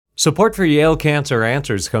Support for Yale Cancer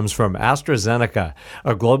Answers comes from AstraZeneca,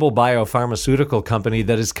 a global biopharmaceutical company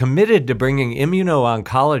that is committed to bringing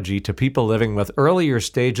immuno-oncology to people living with earlier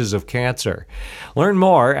stages of cancer. Learn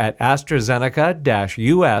more at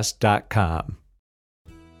AstraZeneca-US.com.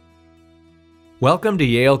 Welcome to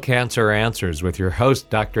Yale Cancer Answers with your host,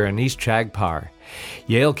 Dr. Anees Chagpar.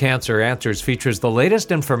 Yale Cancer Answers features the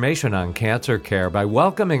latest information on cancer care by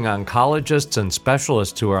welcoming oncologists and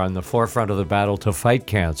specialists who are on the forefront of the battle to fight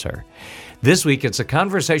cancer. This week, it's a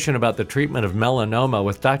conversation about the treatment of melanoma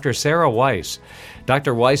with Dr. Sarah Weiss.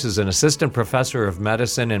 Dr. Weiss is an assistant professor of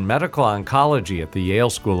medicine and medical oncology at the Yale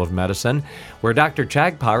School of Medicine, where Dr.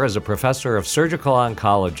 Chagpar is a professor of surgical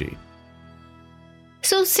oncology.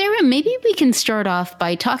 So, Sarah, maybe we can start off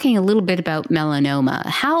by talking a little bit about melanoma.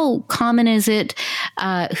 How common is it?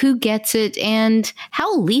 Who gets it? And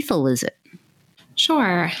how lethal is it?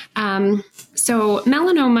 Sure. So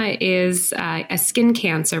melanoma is a skin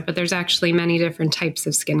cancer, but there's actually many different types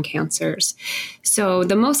of skin cancers. So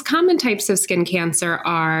the most common types of skin cancer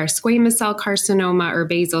are squamous cell carcinoma or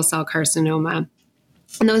basal cell carcinoma.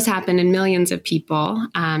 And those happen in millions of people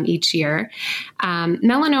each year.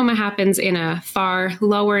 Melanoma happens in a far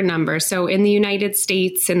lower number. So in the United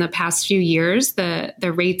States, in the past few years,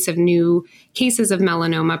 the rates of new cases of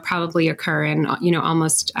melanoma probably occur in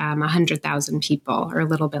almost 100,000 people or a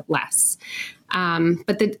little bit less.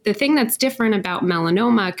 But the thing that's different about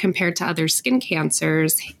melanoma compared to other skin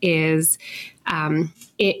cancers is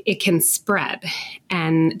it can spread,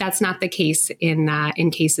 and that's not the case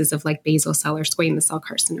in cases of like basal cell or squamous cell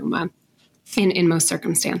carcinoma in most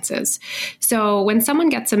circumstances. So when someone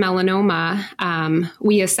gets a melanoma,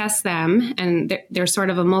 we assess them, and there's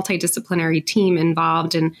sort of a multidisciplinary team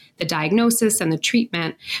involved in the diagnosis and the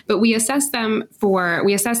treatment. But we assess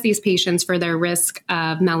these patients for their risk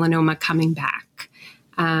of melanoma coming back.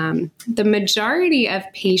 The majority of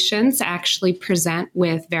patients actually present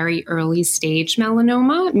with very early stage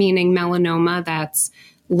melanoma, meaning melanoma that's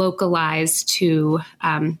localized to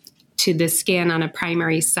the skin on a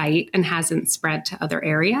primary site and hasn't spread to other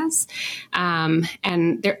areas. And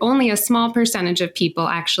only a small percentage of people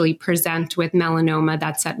actually present with melanoma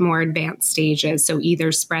that's at more advanced stages, so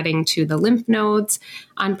either spreading to the lymph nodes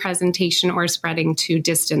on presentation or spreading to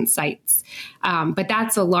distant sites. But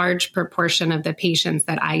that's a large proportion of the patients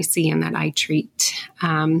that I see and that I treat.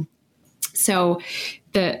 So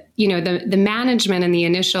the management and the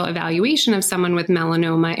initial evaluation of someone with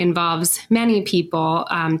melanoma involves many people,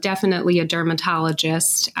 definitely a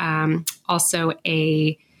dermatologist, also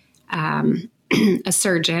a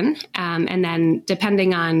surgeon, and then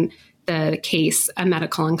depending on the case, a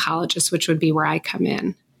medical oncologist, which would be where I come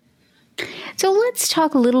in. So let's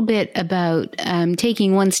talk a little bit about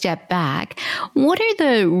taking one step back. What are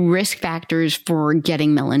the risk factors for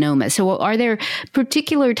getting melanoma? So are there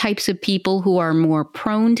particular types of people who are more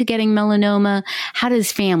prone to getting melanoma? How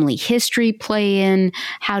does family history play in?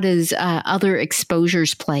 How does other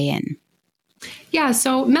exposures play in? Yeah,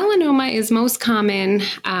 so melanoma is most common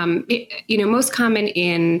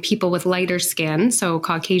in people with lighter skin, so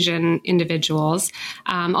Caucasian individuals,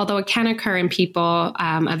 although it can occur in people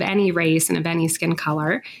of any race and of any skin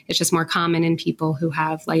color. It's just more common in people who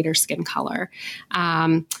have lighter skin color.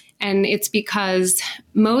 And it's because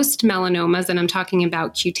most melanomas, and I'm talking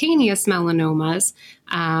about cutaneous melanomas,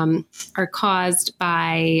 are caused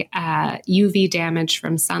by UV damage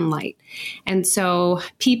from sunlight. And so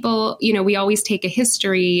people, we always take a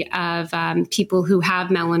history of people who have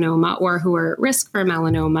melanoma or who are at risk for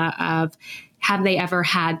melanoma of, have they ever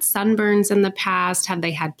had sunburns in the past? Have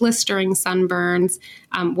they had blistering sunburns?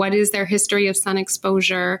 What is their history of sun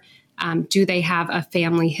exposure? Do they have a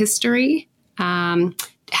family history?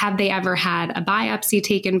 Have they ever had a biopsy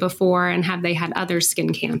taken before, and have they had other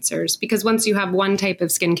skin cancers? Because once you have one type of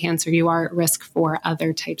skin cancer, you are at risk for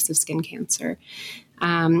other types of skin cancer.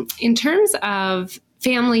 In terms of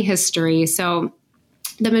family history, so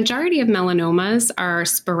the majority of melanomas are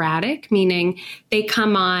sporadic, meaning they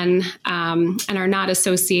come on and are not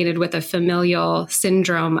associated with a familial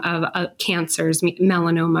syndrome of cancers,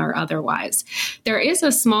 melanoma or otherwise. There is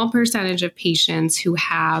a small percentage of patients who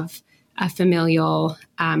have a familial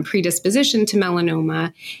predisposition to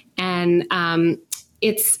melanoma, and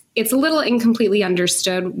it's a little incompletely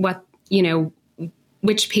understood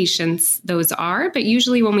which patients those are. But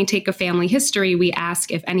usually when we take a family history, we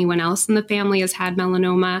ask if anyone else in the family has had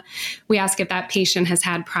melanoma. We ask if that patient has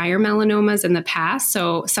had prior melanomas in the past.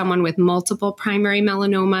 So someone with multiple primary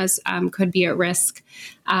melanomas could be at risk.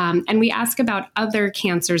 And we ask about other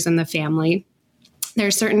cancers in the family. There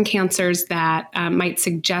are certain cancers that might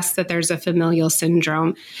suggest that there's a familial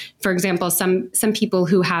syndrome. For example, some people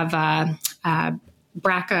who have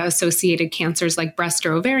BRCA-associated cancers like breast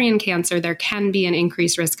or ovarian cancer, there can be an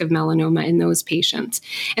increased risk of melanoma in those patients.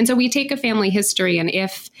 And so we take a family history, and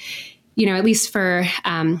if, at least for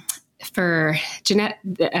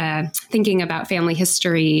thinking about family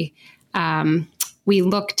history, we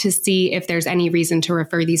look to see if there's any reason to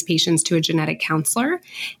refer these patients to a genetic counselor.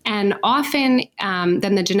 And often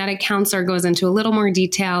then the genetic counselor goes into a little more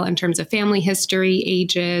detail in terms of family history,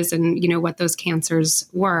 ages, and what those cancers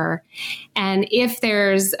were. And if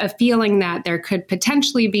there's a feeling that there could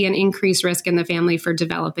potentially be an increased risk in the family for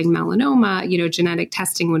developing melanoma, genetic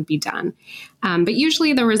testing would be done. But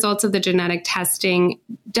usually the results of the genetic testing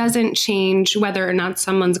doesn't change whether or not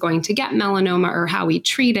someone's going to get melanoma or how we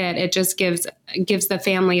treat it. It just gives the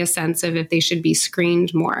family a sense of if they should be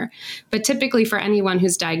screened more. But typically for anyone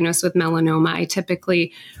who's diagnosed with melanoma, I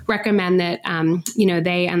typically recommend that,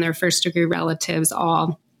 they and their first degree relatives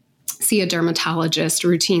all see a dermatologist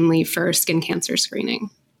routinely for skin cancer screening.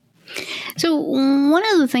 So one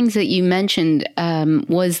of the things that you mentioned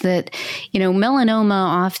was that, melanoma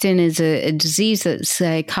often is a disease that's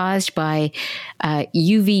caused by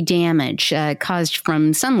UV damage caused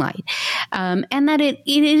from sunlight, and that it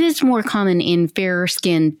is more common in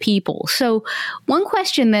fair-skinned people. So one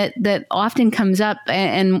question that often comes up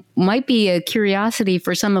and might be a curiosity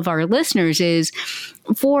for some of our listeners is,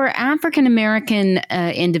 for African American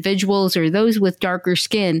individuals or those with darker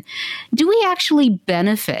skin, do we actually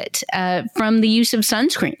benefit from the use of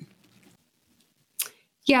sunscreen?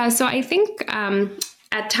 Yeah, so I think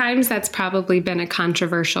at times that's probably been a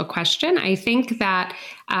controversial question. I think that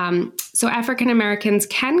so African Americans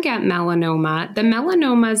can get melanoma. The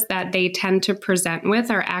melanomas that they tend to present with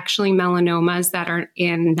are actually melanomas that are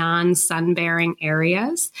in non-sun-bearing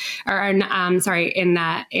areas, or in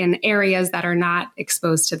areas that are not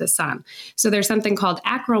exposed to the sun. So there's something called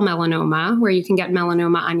acral melanoma, where you can get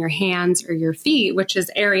melanoma on your hands or your feet, which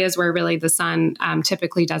is areas where really the sun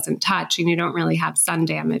typically doesn't touch, and you don't really have sun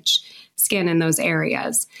damage skin in those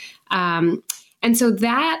areas. And so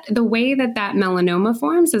the way that melanoma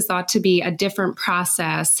forms is thought to be a different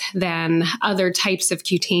process than other types of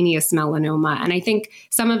cutaneous melanoma. And I think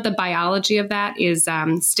some of the biology of that is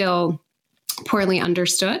still poorly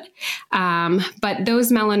understood. But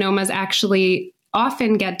those melanomas actually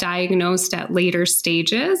often get diagnosed at later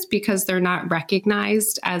stages because they're not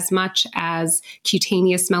recognized as much as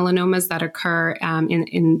cutaneous melanomas that occur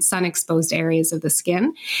in sun-exposed areas of the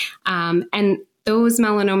skin. And those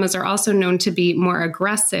melanomas are also known to be more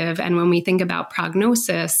aggressive. And when we think about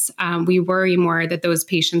prognosis, we worry more that those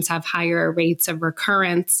patients have higher rates of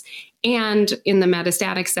recurrence. And in the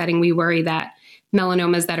metastatic setting, we worry that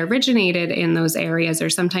melanomas that originated in those areas are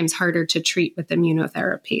sometimes harder to treat with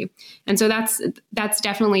immunotherapy. And so that's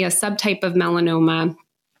definitely a subtype of melanoma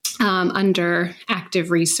under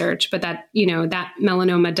active research, but that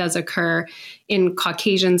melanoma does occur in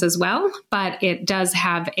Caucasians as well, but it does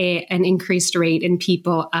have an increased rate in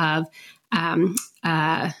people of,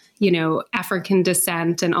 African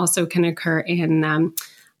descent, and also can occur in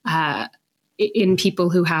people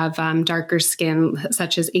who have darker skin,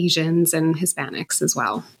 such as Asians and Hispanics as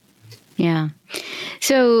well. Yeah.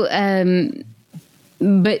 So,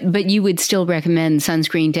 but you would still recommend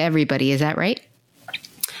sunscreen to everybody, is that right?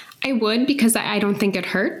 I would, because I don't think it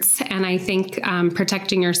hurts. And I think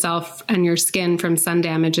protecting yourself and your skin from sun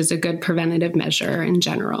damage is a good preventative measure in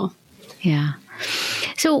general. Yeah.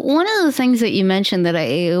 So one of the things that you mentioned that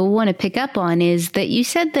I want to pick up on is that you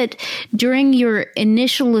said that during your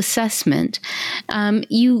initial assessment,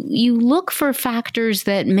 you look for factors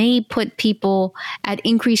that may put people at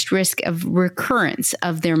increased risk of recurrence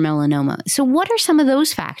of their melanoma. So what are some of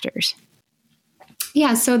those factors?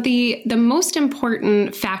 Yeah, so the most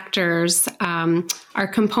important factors are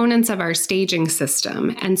components of our staging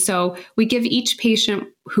system. And so we give each patient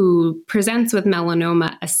who presents with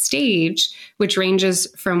melanoma a stage, which ranges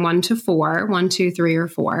from 1 to 4, 1, 2, 3, or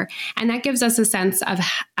 4. And that gives us a sense of,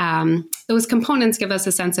 those components give us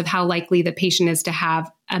a sense of how likely the patient is to have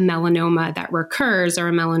a melanoma that recurs or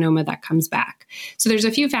a melanoma that comes back. So there's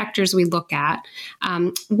a few factors we look at.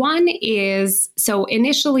 One is, so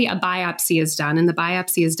initially a biopsy is done, and the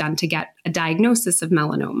biopsy is done to get a diagnosis of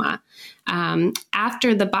melanoma.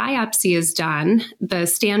 After the biopsy is done, the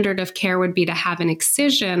standard of care would be to have an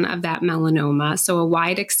excision of that melanoma, so a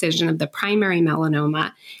wide excision of the primary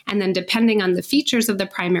melanoma. And then depending on the features of the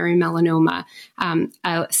primary melanoma,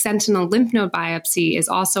 a sentinel lymph node biopsy is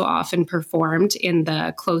also often performed in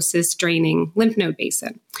the closest draining lymph node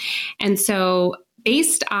basin. And so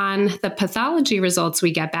Based on the pathology results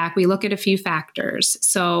we get back, we look at a few factors.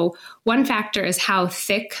 So one factor is how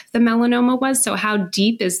thick the melanoma was. So how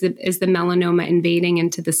deep is the melanoma invading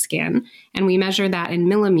into the skin? And we measure that in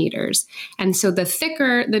millimeters. And so the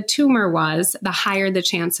thicker the tumor was, the higher the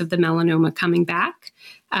chance of the melanoma coming back.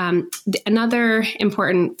 Another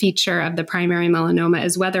important feature of the primary melanoma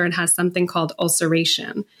is whether it has something called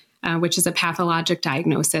ulceration, which is a pathologic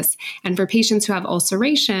diagnosis. And for patients who have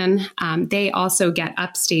ulceration, they also get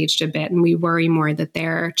upstaged a bit, and we worry more that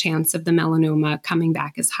their chance of the melanoma coming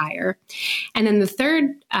back is higher. And then the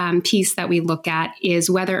third piece that we look at is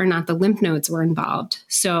whether or not the lymph nodes were involved.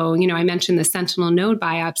 So, I mentioned the sentinel node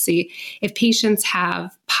biopsy. If patients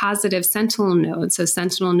have positive sentinel nodes, so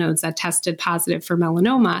sentinel nodes that tested positive for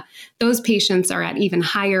melanoma, those patients are at even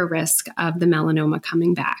higher risk of the melanoma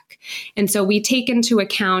coming back. And so we take into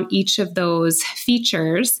account each of those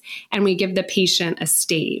features and we give the patient a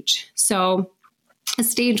stage. So a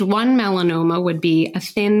stage 1 melanoma would be a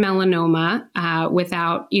thin melanoma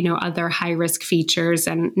without, other high-risk features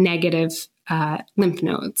and negative lymph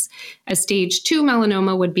nodes. A stage 2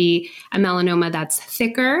 melanoma would be a melanoma that's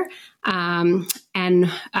thicker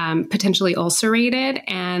and potentially ulcerated,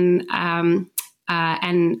 and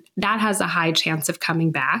that has a high chance of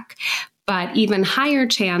coming back. But even higher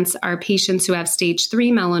chance are patients who have stage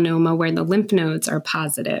 3 melanoma where the lymph nodes are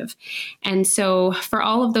positive. And so for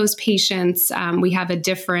all of those patients, we have a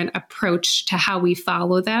different approach to how we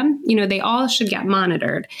follow them. They all should get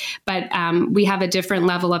monitored, but we have a different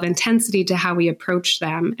level of intensity to how we approach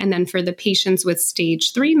them. And then for the patients with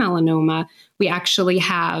stage 3 melanoma, we actually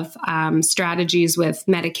have strategies with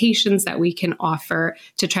medications that we can offer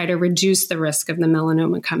to try to reduce the risk of the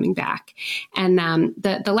melanoma coming back. And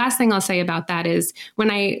the last thing I'll say about that is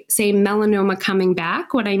when I say melanoma coming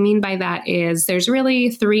back, what I mean by that is there's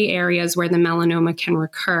really 3 areas where the melanoma can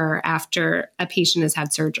recur after a patient has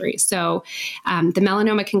had surgery. So the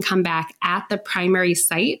melanoma can come back at the primary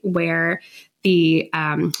site where the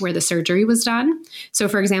surgery was done. So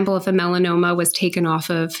for example, if a melanoma was taken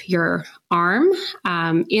off of your arm,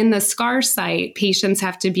 in the scar site, patients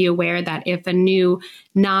have to be aware that if a new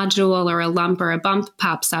nodule or a lump or a bump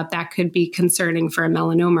pops up, that could be concerning for a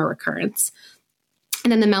melanoma recurrence.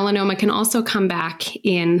 And then the melanoma can also come back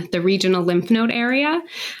in the regional lymph node area.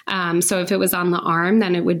 So if it was on the arm,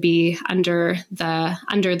 then it would be under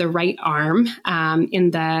the right arm in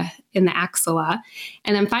the axilla.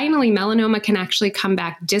 And then finally, melanoma can actually come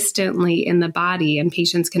back distantly in the body, and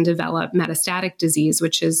patients can develop metastatic disease,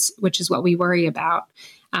 which is what we worry about.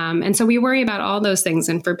 And so we worry about all those things.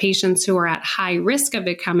 And for patients who are at high risk of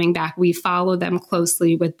it coming back, we follow them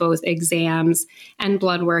closely with both exams and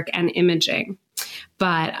blood work and imaging.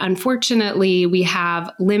 But unfortunately, we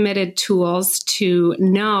have limited tools to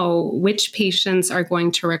know which patients are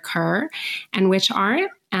going to recur and which aren't.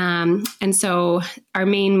 And so our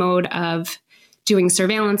main mode of doing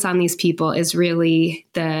surveillance on these people is really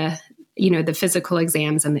the physical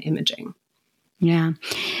exams and the imaging. Yeah.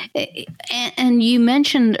 And you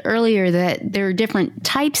mentioned earlier that there are different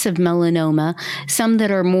types of melanoma, some that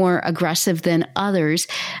are more aggressive than others.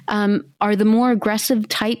 Are the more aggressive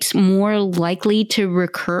types more likely to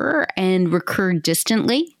recur and recur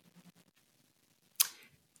distantly?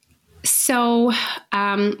 So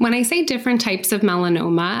when I say different types of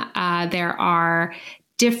melanoma, there are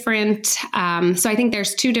different, so I think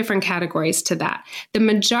there's 2 different categories to that. The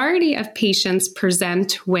majority of patients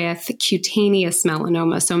present with cutaneous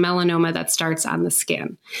melanoma, so melanoma that starts on the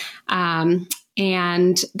skin.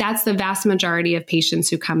 And that's the vast majority of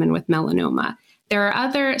patients who come in with melanoma. There are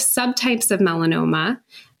other subtypes of melanoma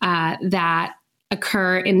that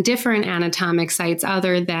occur in different anatomic sites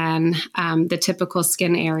other than the typical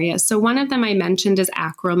skin areas. So one of them I mentioned is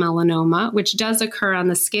acromelanoma, which does occur on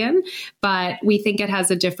the skin, but we think it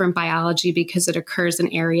has a different biology because it occurs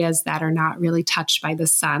in areas that are not really touched by the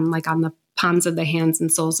sun, like on the palms of the hands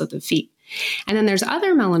and soles of the feet. And then there's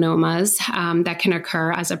other melanomas that can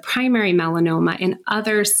occur as a primary melanoma in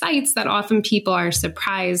other sites that often people are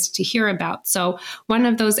surprised to hear about. So one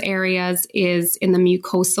of those areas is in the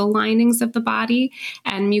mucosal linings of the body,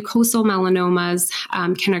 and mucosal melanomas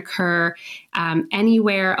can occur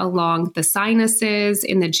anywhere along the sinuses,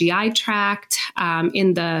 in the GI tract,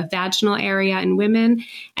 in the vaginal area in women.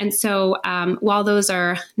 And so while those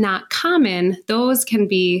are not common, those can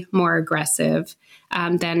be more aggressive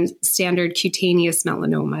than standard cutaneous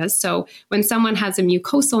melanomas. So when someone has a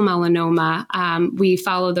mucosal melanoma, we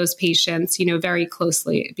follow those patients, very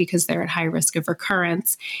closely because they're at high risk of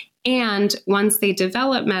recurrence. And once they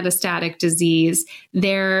develop metastatic disease,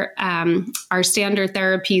 our standard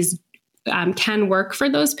therapies can work for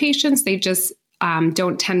those patients. They just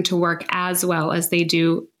don't tend to work as well as they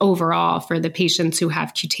do overall for the patients who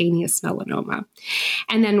have cutaneous melanoma.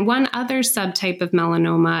 And then one other subtype of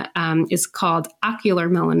melanoma is called ocular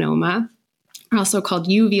melanoma, also called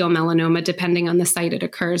uveal melanoma, depending on the site it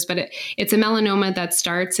occurs. But it's a melanoma that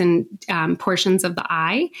starts in portions of the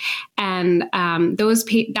eye. And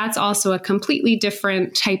that's also a completely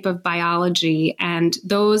different type of biology. And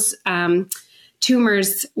those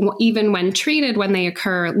tumors, even when treated, when they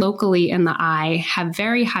occur locally in the eye, have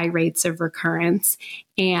very high rates of recurrence.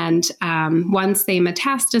 And once they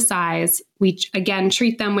metastasize, we again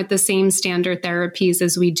treat them with the same standard therapies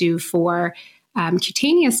as we do for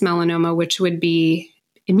cutaneous melanoma, which would be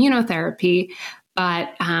immunotherapy,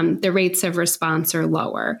 but the rates of response are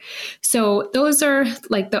lower. So those are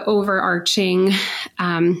like the overarching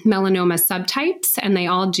melanoma subtypes, and they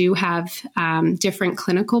all do have different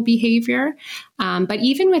clinical behavior. But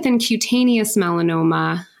even within cutaneous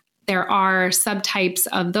melanoma, there are subtypes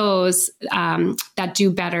of those that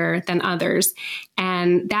do better than others.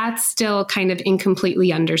 And that's still kind of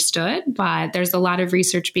incompletely understood, but there's a lot of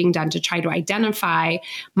research being done to try to identify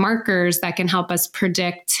markers that can help us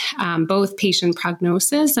predict both patient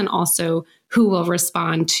prognosis and also who will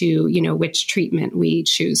respond to, which treatment we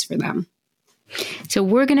choose for them. So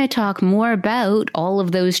we're going to talk more about all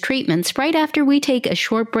of those treatments right after we take a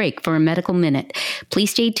short break for a medical minute.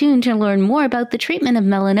 Please stay tuned to learn more about the treatment of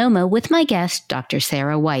melanoma with my guest, Dr.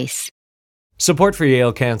 Sarah Weiss. Support for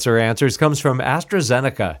Yale Cancer Answers comes from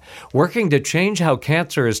AstraZeneca, working to change how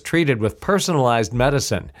cancer is treated with personalized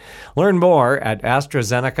medicine. Learn more at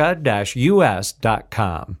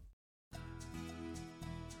AstraZeneca-US.com.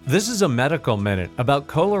 This is a medical minute about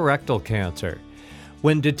colorectal cancer.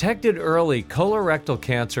 When detected early, colorectal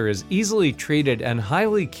cancer is easily treated and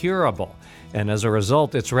highly curable, and as a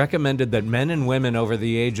result, it's recommended that men and women over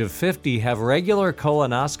the age of 50 have regular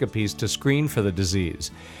colonoscopies to screen for the disease.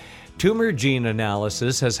 Tumor gene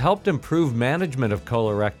analysis has helped improve management of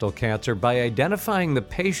colorectal cancer by identifying the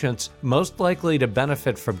patients most likely to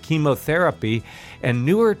benefit from chemotherapy and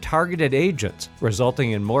newer targeted agents,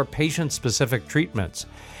 resulting in more patient-specific treatments.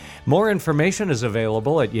 More information is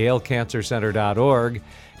available at yalecancercenter.org.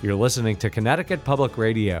 You're listening to Connecticut Public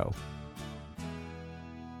Radio.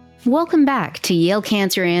 Welcome back to Yale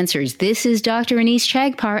Cancer Answers. This is Dr. Anise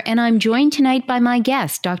Chagpar, and I'm joined tonight by my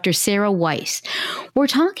guest, Dr. Sarah Weiss. We're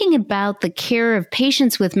talking about the care of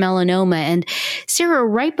patients with melanoma. And Sarah,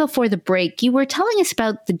 right before the break, you were telling us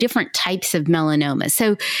about the different types of melanoma.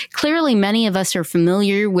 So clearly many of us are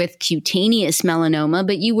familiar with cutaneous melanoma,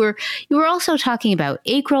 but you were also talking about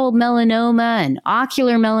acral melanoma and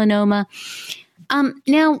ocular melanoma.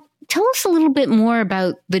 Now, tell us a little bit more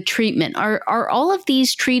about the treatment. Are all of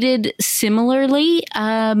these treated similarly,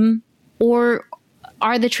 or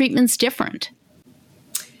are the treatments different?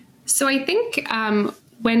 So I think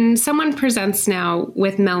when someone presents now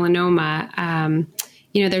with melanoma,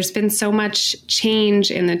 there's been so much change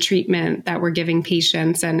in the treatment that we're giving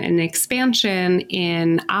patients and an expansion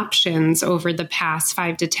in options over the past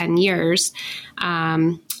 5 to 10 years.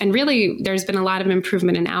 And really, there's been a lot of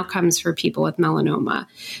improvement in outcomes for people with melanoma.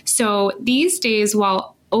 So these days,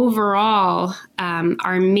 while overall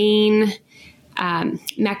our main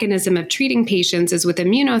mechanism of treating patients is with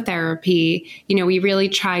immunotherapy, we really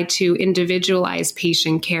try to individualize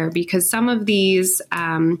patient care because some of these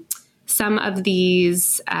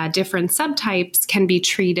different subtypes can be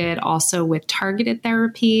treated also with targeted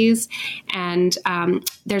therapies. And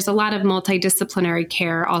there's a lot of multidisciplinary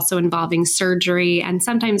care also involving surgery and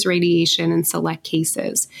sometimes radiation in select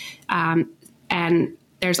cases. And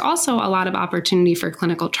there's also a lot of opportunity for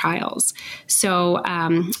clinical trials. So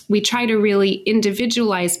we try to really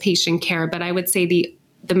individualize patient care, but I would say the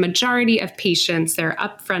majority of patients, their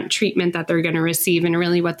upfront treatment that they're going to receive and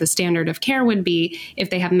really what the standard of care would be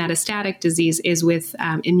if they have metastatic disease is with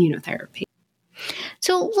immunotherapy.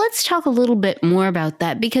 So let's talk a little bit more about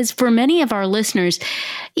that, because for many of our listeners,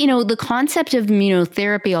 the concept of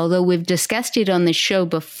immunotherapy, although we've discussed it on the show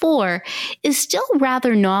before, is still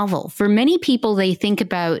rather novel. For many people, they think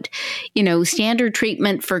about, standard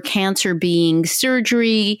treatment for cancer being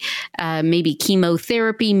surgery, maybe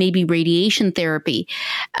chemotherapy, maybe radiation therapy.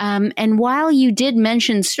 And while you did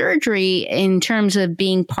mention surgery in terms of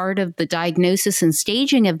being part of the diagnosis and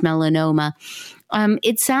staging of melanoma,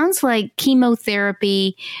 it sounds like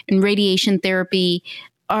chemotherapy and radiation therapy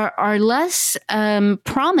are less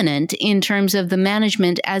prominent in terms of the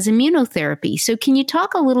management as immunotherapy. So can you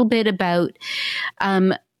talk a little bit about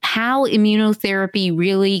how immunotherapy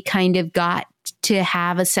really kind of got to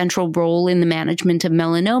have a central role in the management of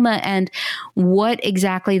melanoma and what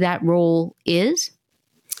exactly that role is?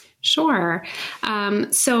 Sure.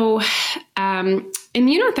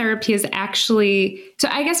 Immunotherapy is actually, so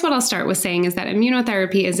I guess what I'll start with saying is that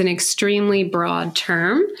immunotherapy is an extremely broad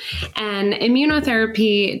term. And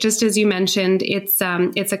immunotherapy, just as you mentioned, it's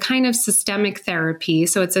a kind of systemic therapy.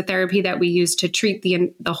 So it's a therapy that we use to treat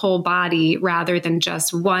the whole body rather than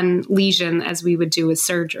just one lesion as we would do with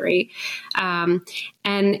surgery.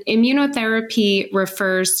 And immunotherapy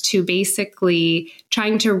refers to basically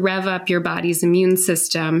trying to rev up your body's immune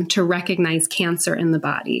system to recognize cancer in the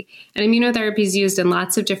body. And immunotherapy is used in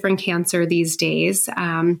lots of different cancer these days.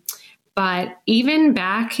 But even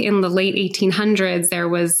back in the late 1800s, there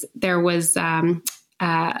was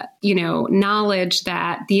knowledge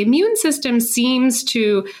that the immune system seems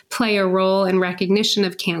to play a role in recognition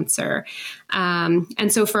of cancer.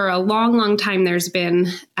 And so for a long, long time, there's been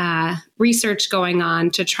research going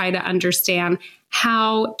on to try to understand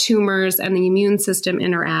how tumors and the immune system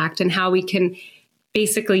interact and how we can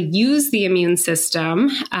basically use the immune system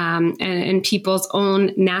and people's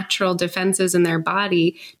own natural defenses in their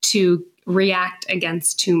body to react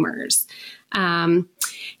against tumors. And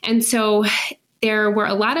so there were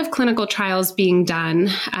a lot of clinical trials being done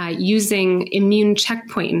using immune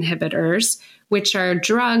checkpoint inhibitors, which are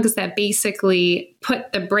drugs that basically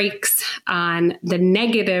put the brakes on the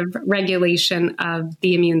negative regulation of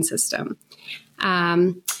the immune system.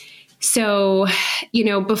 So,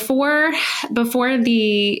 before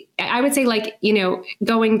I would say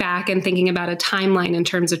going back and thinking about a timeline in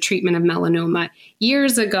terms of treatment of melanoma,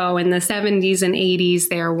 years ago in the 70s and 80s,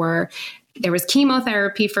 there was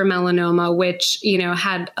chemotherapy for melanoma, which,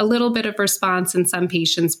 had a little bit of response in some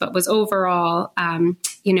patients, but was overall,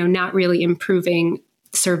 not really improving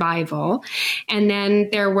survival. And then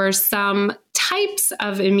there were some types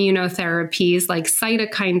of immunotherapies like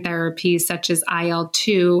cytokine therapies, such as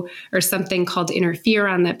IL-2 or something called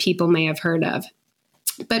interferon that people may have heard of.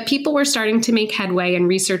 But people were starting to make headway and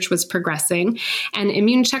research was progressing, and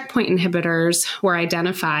immune checkpoint inhibitors were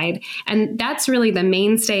identified. And that's really the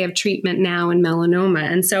mainstay of treatment now in melanoma.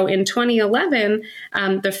 And so in 2011,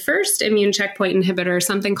 the first immune checkpoint inhibitor,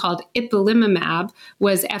 something called ipilimumab,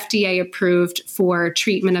 was FDA approved for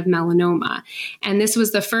treatment of melanoma. And this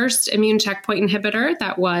was the first immune checkpoint inhibitor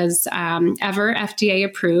that was ever FDA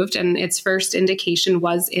approved. And its first indication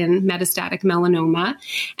was in metastatic melanoma.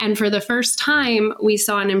 And for the first time, we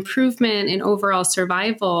saw an improvement in overall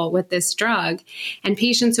survival with this drug. And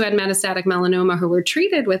patients who had metastatic melanoma who were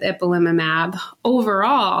treated with ipilimumab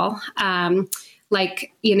overall,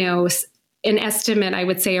 an estimate, I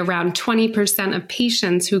would say around 20% of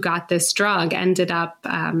patients who got this drug ended up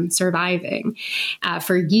surviving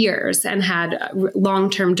for years and had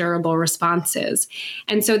long-term durable responses.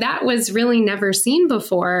 And so that was really never seen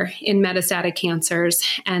before in metastatic cancers.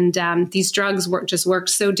 And these drugs worked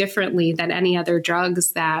so differently than any other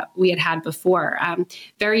drugs that we had before.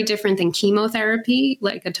 Very different than chemotherapy,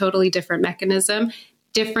 like a totally different mechanism.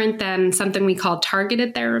 Different than something we call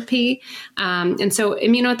targeted therapy. And so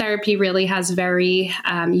immunotherapy really has very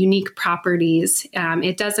unique properties.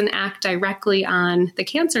 It doesn't act directly on the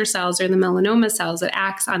cancer cells or the melanoma cells. It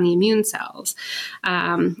acts on the immune cells,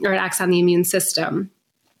 or it acts on the immune system.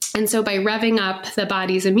 And so by revving up the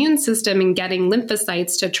body's immune system and getting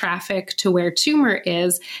lymphocytes to traffic to where tumor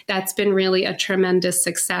is, that's been really a tremendous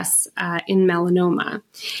success in melanoma.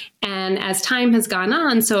 And as time has gone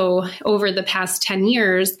on, so over the past 10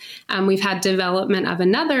 years, we've had development of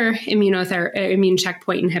another immune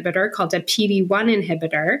checkpoint inhibitor called a PD-1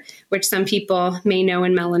 inhibitor, which some people may know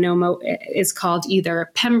in melanoma is called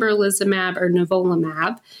either pembrolizumab or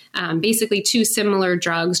nivolumab, basically two similar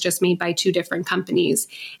drugs just made by two different companies.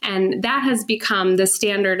 And that has become the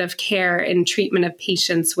standard of care in treatment of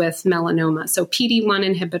patients with melanoma. So PD-1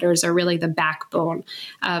 inhibitors are really the backbone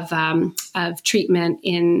of treatment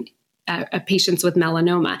in patients with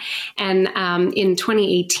melanoma. And in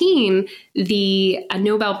 2018, a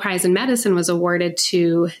Nobel Prize in Medicine was awarded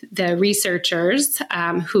to the researchers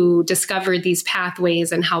who discovered these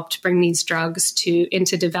pathways and helped bring these drugs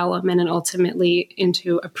into development and ultimately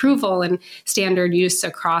into approval and standard use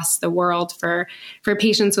across the world for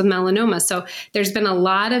patients with melanoma. So there's been a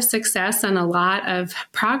lot of success and a lot of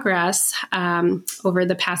progress over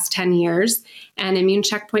the past 10 years. And immune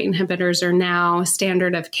checkpoint inhibitors are now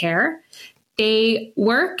standard of care. They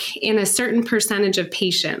work in a certain percentage of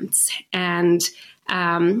patients. And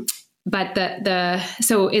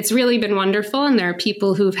so it's really been wonderful. And there are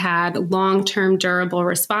people who've had long-term durable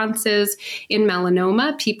responses in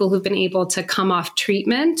melanoma, people who've been able to come off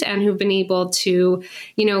treatment and who've been able to,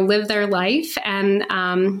 live their life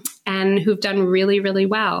and who've done really, really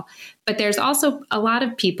well. But there's also a lot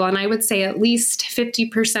of people, and I would say at least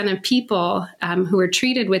 50% of people who are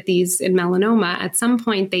treated with these in melanoma, at some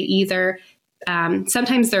point they either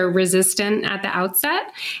sometimes they're resistant at the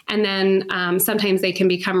outset, and then sometimes they can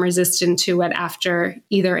become resistant to it after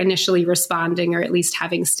either initially responding or at least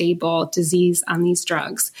having stable disease on these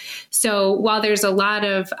drugs. So while there's a lot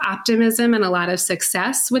of optimism and a lot of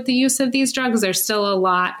success with the use of these drugs, there's still a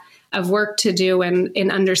lot of work to do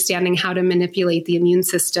in understanding how to manipulate the immune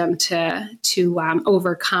system to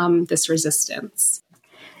overcome this resistance.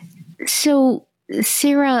 So,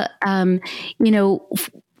 Sarah,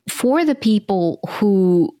 for the people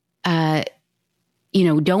who,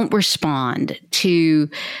 don't respond to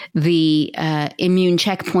the immune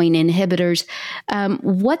checkpoint inhibitors,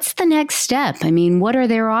 what's the next step? I mean, what are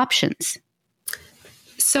their options?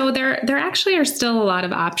 So there actually are still a lot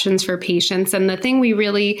of options for patients. And the thing we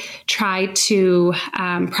really try to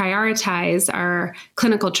prioritize are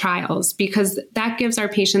clinical trials, because that gives our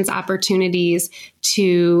patients opportunities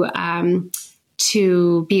to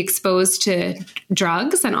be exposed to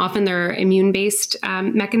drugs, and often they're immune-based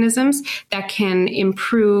mechanisms that can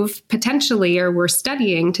improve potentially, or we're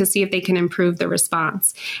studying to see if they can improve the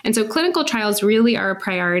response. And so clinical trials really are a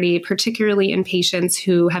priority, particularly in patients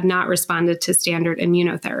who have not responded to standard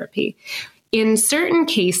immunotherapy. In certain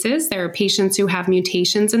cases, there are patients who have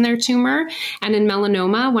mutations in their tumor. And in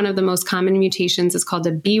melanoma, one of the most common mutations is called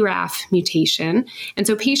a BRAF mutation. And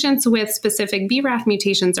so patients with specific BRAF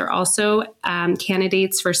mutations are also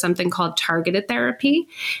candidates for something called targeted therapy.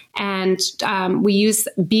 And we use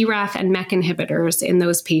BRAF and MEK inhibitors in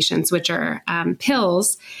those patients, which are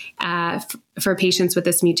pills for patients with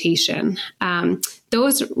this mutation.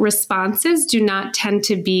 Those responses do not tend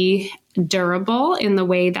to be durable in the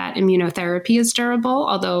way that immunotherapy is durable,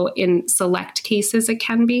 although in select cases it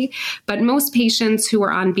can be. But most patients who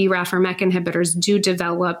are on BRAF or MEK inhibitors do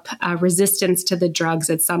develop resistance to the drugs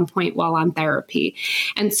at some point while on therapy.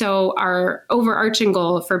 And so our overarching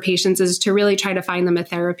goal for patients is to really try to find them a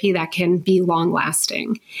therapy that can be long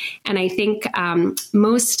lasting. And I think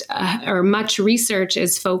much research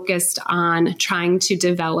is focused on trying to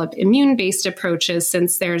develop immune-based approaches,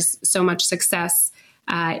 since there's so much success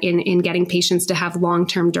in getting patients to have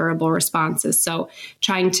long-term durable responses. So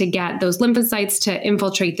trying to get those lymphocytes to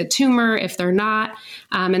infiltrate the tumor if they're not.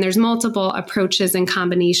 And there's multiple approaches and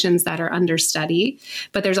combinations that are under study.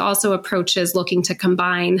 But there's also approaches looking to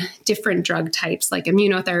combine different drug types, like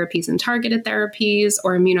immunotherapies and targeted therapies,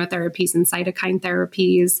 or immunotherapies and cytokine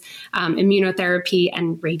therapies, immunotherapy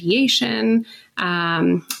and radiation,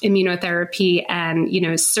 immunotherapy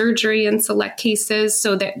and surgery in select cases.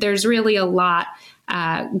 So there's really a lot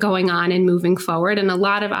going on and moving forward, and a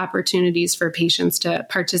lot of opportunities for patients to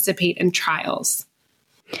participate in trials.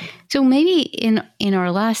 So maybe in our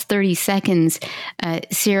last 30 seconds,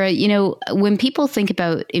 Sarah, when people think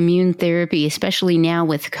about immune therapy, especially now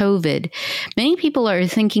with COVID, many people are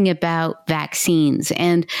thinking about vaccines.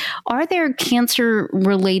 And are there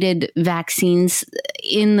cancer-related vaccines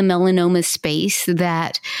in the melanoma space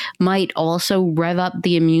that might also rev up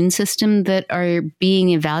the immune system that are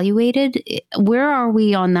being evaluated? Where are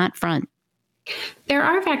we on that front? There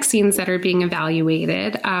are vaccines that are being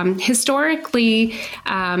evaluated. Historically,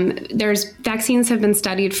 vaccines have been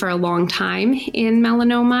studied for a long time in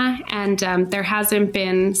melanoma, and there hasn't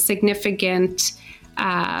been significant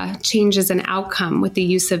changes in outcome with the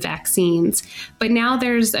use of vaccines. But now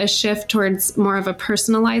there's a shift towards more of a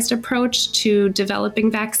personalized approach to developing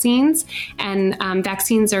vaccines. And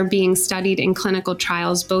vaccines are being studied in clinical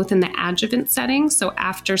trials, both in the adjuvant setting, so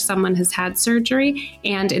after someone has had surgery,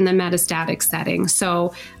 and in the metastatic setting.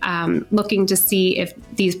 So looking to see if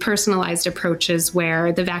these personalized approaches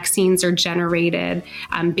where the vaccines are generated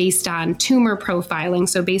based on tumor profiling,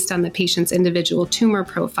 so based on the patient's individual tumor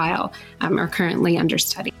profile, are currently under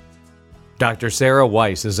study. Dr. Sarah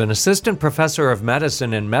Weiss is an assistant professor of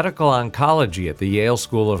medicine and medical oncology at the Yale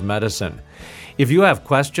School of Medicine. If you have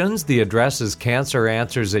questions, the address is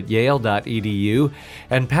canceranswers@yale.edu,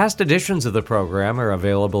 and past editions of the program are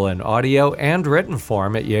available in audio and written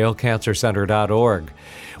form at yalecancercenter.org.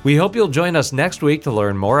 We hope you'll join us next week to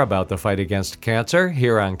learn more about the fight against cancer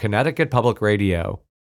here on Connecticut Public Radio.